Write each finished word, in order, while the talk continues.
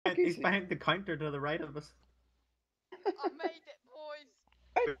He's behind the counter to the right of us. I made it,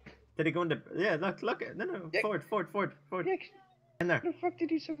 boys. Did he go into? Yeah, look. No, Yeah. forward. Yeah, In there. how the fuck did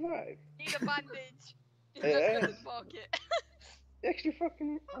he survive? Need a bandage. Yeah. Let's go to the market. He actually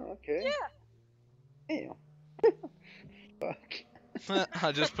fucking. Oh, okay. Yeah. Damn. Fuck.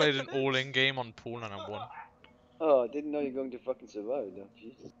 I just played an all-in game on pool and I won. Oh, I didn't know you're going to fucking survive though.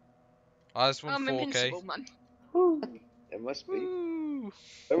 Jesus. I just won I'm 4K. invincible, man. It must be. Woo.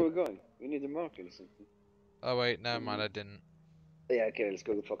 Where are we going? We need a market or something. Oh wait, never mind, I didn't. Yeah, okay, let's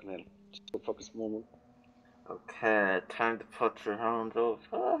go to fucking hell. Just go fucking small one. Okay, time to put your hands up.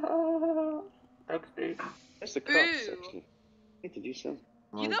 XD. That's the cops, Ooh. actually. Need to do something.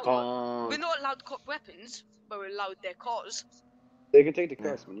 You know what? We're not allowed to cop weapons, but we're allowed their cars. They can take the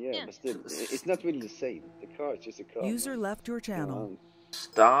cars, man, yeah, Yeah. but still, it's not really the same. The car is just a car. User man. left your channel.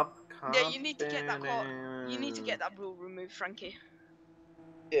 Stop. Yeah, you need to get that car. You need to get that rule removed, Frankie.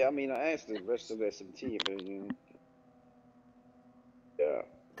 Yeah, I mean, I asked the rest of the SMT, but you know. Yeah.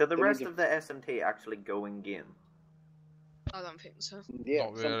 Did the They rest need to- of the SMT actually go in game? I don't think so. Yeah,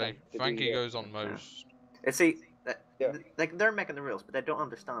 Not really. sometimes they do, Frankie yeah. goes on most. See, Yeah. like they're making the rules, but they don't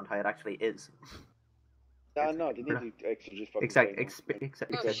understand how it actually is. No, they need to actually just fucking. Exactly. play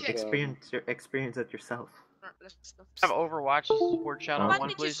Oh, shit. Experience it yourself. Right, let's go. Have Overwatch support channel Why one,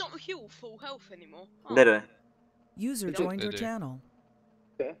 Bandages please. don't heal full health anymore. Oh, Did it? User They don't- joined They your do. channel.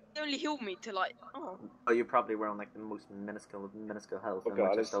 They only healed me to like. Oh, Oh, you probably were on like the most minuscule health. Oh and god,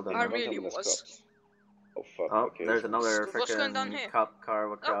 which I let's still don't I know. really don't have was. cops. Oh fuck, Oh, okay. there's another What's going down freaking here? cop car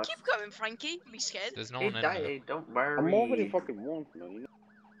with oh, crash. keep going, Frankie. Be scared. There's no He one in there. died, don't worry. I'm already fucking wanted, man, you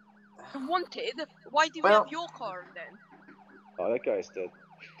know? Wanted? Why do we Well- have your car then? Oh, that guy's dead.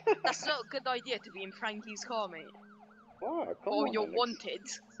 That's not a good idea to be in Frankie's car, mate. Oh, come Or on, you're Alex. wanted.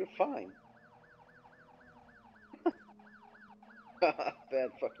 You're fine.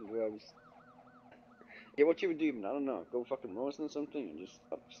 Bad fucking drugs. Yeah, what you would do, man? I don't know. Go fucking roasting or something and just.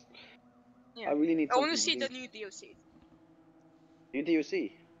 Yeah. I really need I want to something see do. the new DLC. New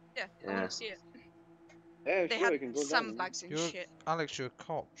DOC? Yeah, I Yeah. want to see it. Yeah, They sure, we had can go down. sandbags and You're- shit. Alex, you're a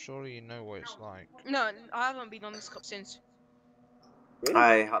cop. Surely you know what it's like. No, I haven't been on this cop since. Really?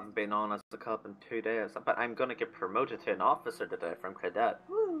 I haven't been on as a cop in 2 days, but I'm gonna get promoted to an officer today from cadet.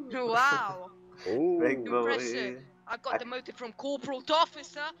 Wow, Ooh. Big boy. impressive. I got demoted from corporal to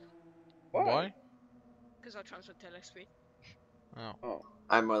officer Why? because I transferred to LSP. Oh. Oh.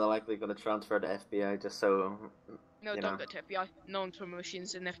 I'm more than likely gonna transfer to FBI just so. No, You don't know. go to FBI. No one's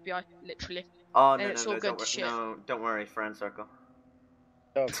promotions in FBI, literally. Oh And no, it's no, all no, good don't, to shit. no, don't worry, friend circle.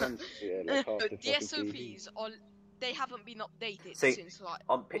 Oh, friends, yeah, like half the The fucking TV. SOPs are they haven't been updated See, since like.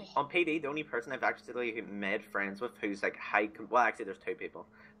 On oh, on PD, the only person I've actually made friends with who's like well, actually, there's 2 people.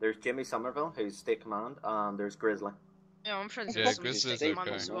 There's Jimmy Somerville, who's state command, and there's Grizzly. yeah, I'm friends Yeah, with Grizzly's State Man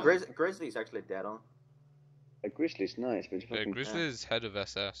okay. as well. Grizzly's actually dead on. Grizzly's nice, but it's Yeah, fucking. Grizzly is head of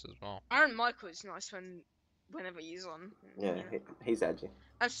SS as well. Aaron Michael is nice whenever he's on. Yeah, he's edgy.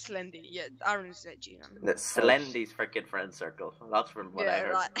 That's Slendy. Yeah, Aaron's edgy. Man. That's Slendy's freaking friend circle. That's from what I Yeah,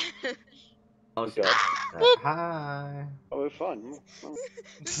 heard. right. Oh, God. Hi. Oh, we're fine. Oh.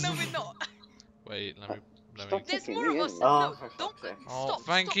 No, we're not. Wait, let me. Stop There's fucking more me of us. anyway. Oh, No, for don't. fuck's sake. Oh, Stop,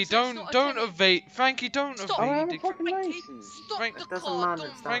 Frankie, stop, it's not don't a evade. Frankie, don't Stop. I have evade. a fucking Frankie, license. stop Frank- the It doesn't car. matter,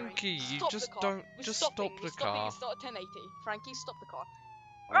 Don't it's worry. Frankie, you Stop just the car. don't. We're Just stopping, stop we're the stopping, car. you start at 1080. Frankie, stop the car.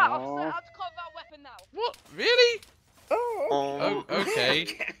 Right, Oh. officer, I've got that weapon now. What? Really? Oh, Oh,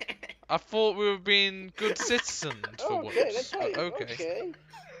 okay. I thought we were being good citizens for once. okay, that's right. Okay. Okay.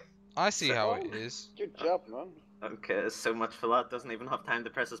 I see how it So- is. Good job, man. Okay, so much for that. Doesn't even have time to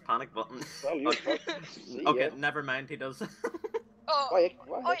press his panic button. Well, you Okay. fucking see Okay, ya. never mind. He does. Oh, Why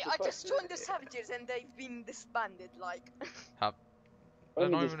I the fuck? just joined the Savages and they've been disbanded, like. Why They're were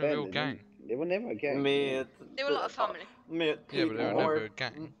not they even a real disbanded, gang. man? They were never a gang. Mate, They were like a family. Mate, Yeah, but they were more, never a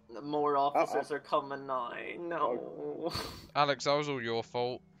gang. more officers are coming now. No. Alex, that was all your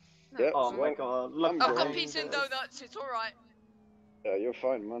fault. No, Yeah. it Oh wasn't. my god, look. I'm I've got going. pizza and donuts, it's alright. Yeah, you're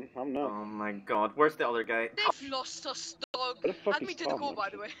fine, man. I'm not. Oh my god, where's the other guy? They've lost us, dog. What the fuck Add me is to the Tom, call, by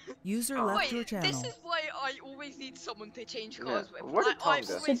the actually? way. User Oh. left your Wait, channel. this is why I always need someone to change Yeah, cars with. where did Tom I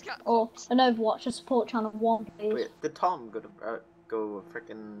go? always get Or an Overwatch to support channel 1, please. Wait, did Tom go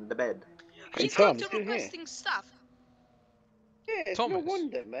freaking to bed? He's Tom, got to still here. requesting stuff. Yeah, it's Thomas. no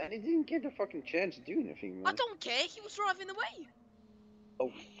wonder, man. He didn't get a fucking chance to do anything, I man. don't care, he was driving away.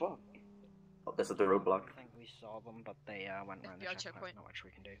 Oh, fuck. Oh, this is the roadblock. I think we saw them, but they went round the FBI checkpoint. checkpoint. Not much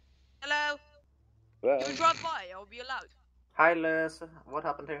we can do. Hello? Well, You can drive by, I'll be allowed. Hi, Liz. What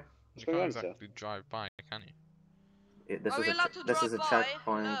happened here? You What's going can't on, sir? exactly drive by, can you? This Are is we a allowed to this is a drive by?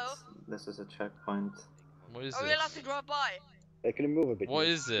 checkpoint. Hello? This is a checkpoint. What is Are we allowed this? to drive by? Hey, can you move a bit? What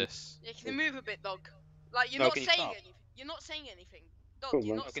mate? is this? Yeah, can you move a bit, dog? Like, you're No, not can you saying stop? anything. You're not saying anything. Dog, Cool,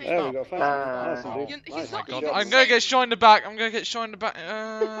 you're man. not Can saying you There we stop? go. anything. Nice and Oh. dude. You're Nice. not My Good God, job, I'm man. gonna get shot in the back. I'm gonna get shot in the back.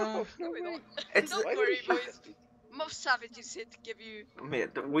 Oh, No, we're way. not. It's Don't Why worry, don't you- boys. Most savages here to give you.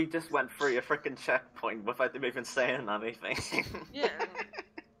 Mate, we just went through a freaking checkpoint without them even saying anything. Yeah.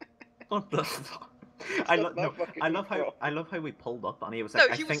 What the fuck? Stop I that fucking intro. love how we pulled up and he was No,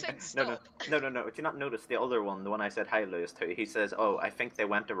 like, he I was think saying no. stop. Did you not notice the other one, the one I said hi Lewis to? He says, oh, I think they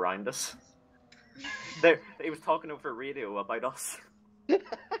went around us. He was talking over radio about us. What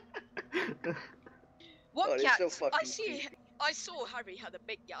Oh, they're cat? so fucking I saw Harry had a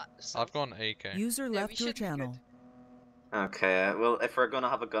big gat. So. I've got an AK. User Yeah, we left your should be good. channel. Okay, well, if we're gonna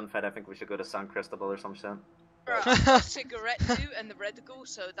have a gunfight, I think we should go to San Cristobal or some shit. Right, I've got a cigarette too and the reticle,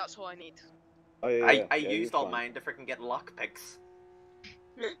 so that's all I need. Oh, yeah, I yeah, used you're all fine. mine to freaking get lockpicks.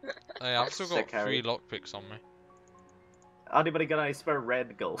 Hey, I've still got Sick, 3 Harry. lockpicks on me. Anybody got any spare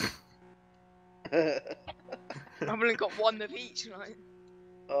red gold? I've only got one of each, right?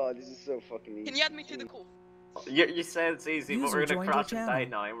 Oh, this is so fucking easy. Can you add me to the call? You said it's easy, but User we're gonna joined your crash and die channel.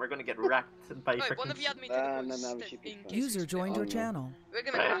 now, and we're gonna get wrecked by Wait, one freaking. of you add me to the call. No, just we should be in fine. case we User split joined up. your no. channel. We're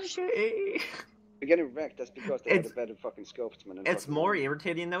gonna crash. Okay. We're getting wrecked. That's because they It's- had a better fucking scopes, man. and It's fucking- more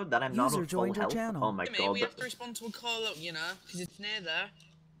irritating though that I'm not User on full joined your health. channel. Oh my Jimmy, god. we have to respond to a call out, you know, because it's near there.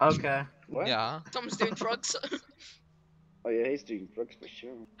 Okay. What? Yeah. Tom's doing drugs. Oh yeah, he's doing drugs for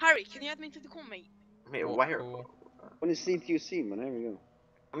sure. Harry, can you add me to the call, mate? Mate, What why are? cool. When is CTUC, man? There we go.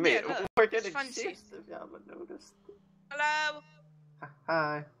 Mate, Yeah, no, we're it's getting fancy. chased if you haven't noticed. Hello.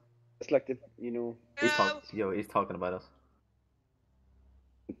 Hi. It's like the, you know, He's talking about us.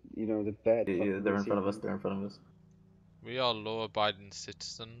 the bad. Yeah, fucking they're in front of us. scene. They're in front of us. We are law-abiding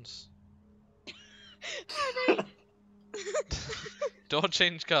citizens. Don't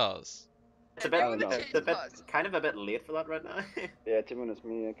change cars. It's a Yeah, bit, they wanna it's a change bit, cars. kind of a bit late for that right now. Yeah, to be honest,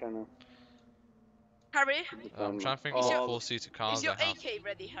 me, I kind of. Harry, I'm trying to think Oh. what 4-seater cars is your I have. AK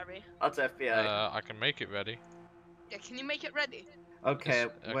ready, Harry? That's FBI. I can make it ready. Yeah, can you make it ready? Okay,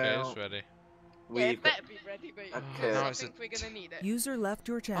 Okay, well, it's ready. Yeah, we it better be ready, mate. Okay. I No, it's think we're gonna need it. User left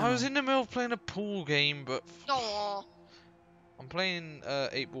your channel. I was in the middle of playing a pool game, but Aww. I'm playing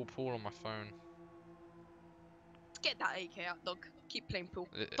 8-ball pool on my phone. Let's get that AK out, dog. Keep playing pool.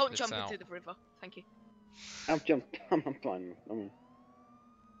 It- Don't it's jump out. into the river. Thank you. I've jumped. I'm fine.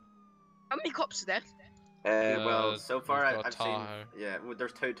 How many cops are there? well, so far we've got a I've seen, Tahoe. yeah, well,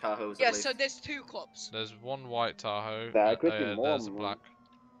 there's 2 Tahoes Yeah, at least. so there's 2 cops. There's one white Tahoe. There could be more, There's a man. black.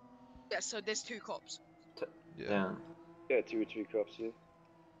 Yeah, so there's 2 cops. Yeah. Yeah, 2 or 3 cops, yeah.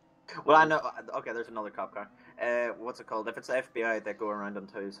 Well, I know. Okay, there's another cop car. What's it called? If it's FBI, they go around on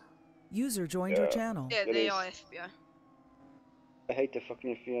 2s. User joined your Yeah. channel. Yeah, It they is. are FBI. I hate the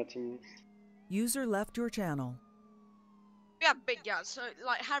fucking FBI team. User left your channel. We have big guys, so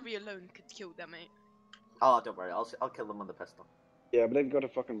like Harry alone could kill them, mate. Oh, don't worry. I'll kill them with the pistol. Yeah, but they've got a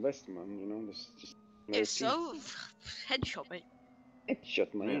fucking vest, man. You know, just. It's so headshot, mate.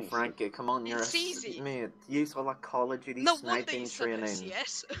 Shut my Mate, ass. Frankie, come on, you're It's easy. Mate, use all that Call of Duty No wonder sniping you suck at training.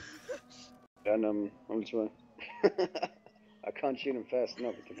 CS. And I'm just right. I can't shoot him fast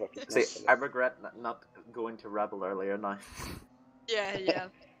enough with the fucking. See, sniper. I regret not going to Rebel earlier now. Yeah, yeah.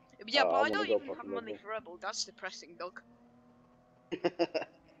 Yeah, Oh, but I I wanna don't go even have fucking money Rebel. for Rebel. That's depressing, dog.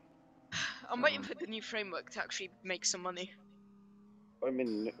 I'm waiting for the new framework to actually make some money. I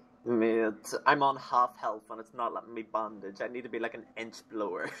mean, Mate, I'm on half health and it's not letting me bandage. I need to be like an inch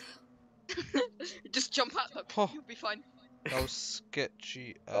below. Just jump out, look. Oh. You'll be fine. That was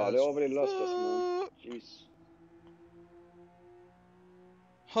sketchy. oh, they as already lost us, man. fuck. Jeez.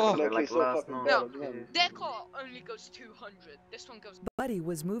 Oh, Like, like he's so last fucking night. bad No. as well. Their car only goes 200. This one goes. Buddy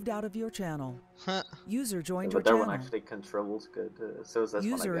was moved out of your channel. Huh. User joined But your that channel. one actually controls good. So is this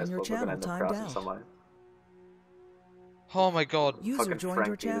User one, I in guess, your but we're gonna end channel up timed crashing out. somehow. Oh my god. User Fucking joined Frankie,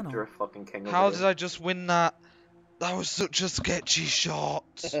 your channel. you're a fucking king over How here. did I just win that? That was such a sketchy shot.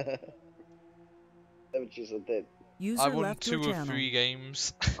 That was just a dead. User I won left 2 your or channel. 3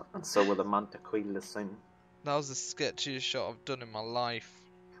 games. And so with a Mantequilla thing. That was the sketchiest shot I've done in my life.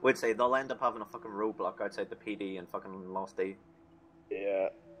 We'd say they'll end up having a fucking roadblock outside the PD and fucking Lost E. Yeah.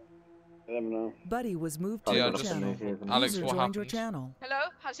 I don't know. Buddy was moved to Oh, Yeah, your just- channel. Alex, User what joined your happened? channel. Hello?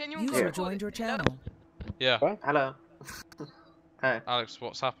 Has anyone User got Yeah. joined your Hello? channel. Yeah. Hello. Hey. Alex,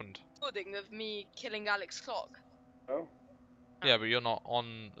 what's happened? Recording of me killing Alex Clark. Oh. Yeah, but you're not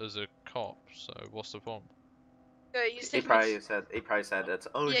on as a cop, so what's the problem? He's He taking probably me. said it's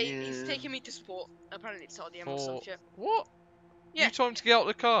oh Yeah, yeah. he's taking me to sport. Apparently it's RDM or some For shit. what? Yeah. You told him to get out of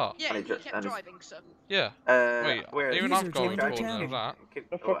the car. Yeah, And he he ju- kept and he's- driving, so. Yeah. Where? Wait, User even I've joined got your recording channel. of that. Keep-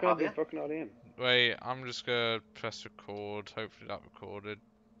 The oh, fuck have are they you? fucking out of him? Wait, I'm just gonna press record. Hopefully that recorded.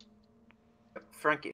 Frankie.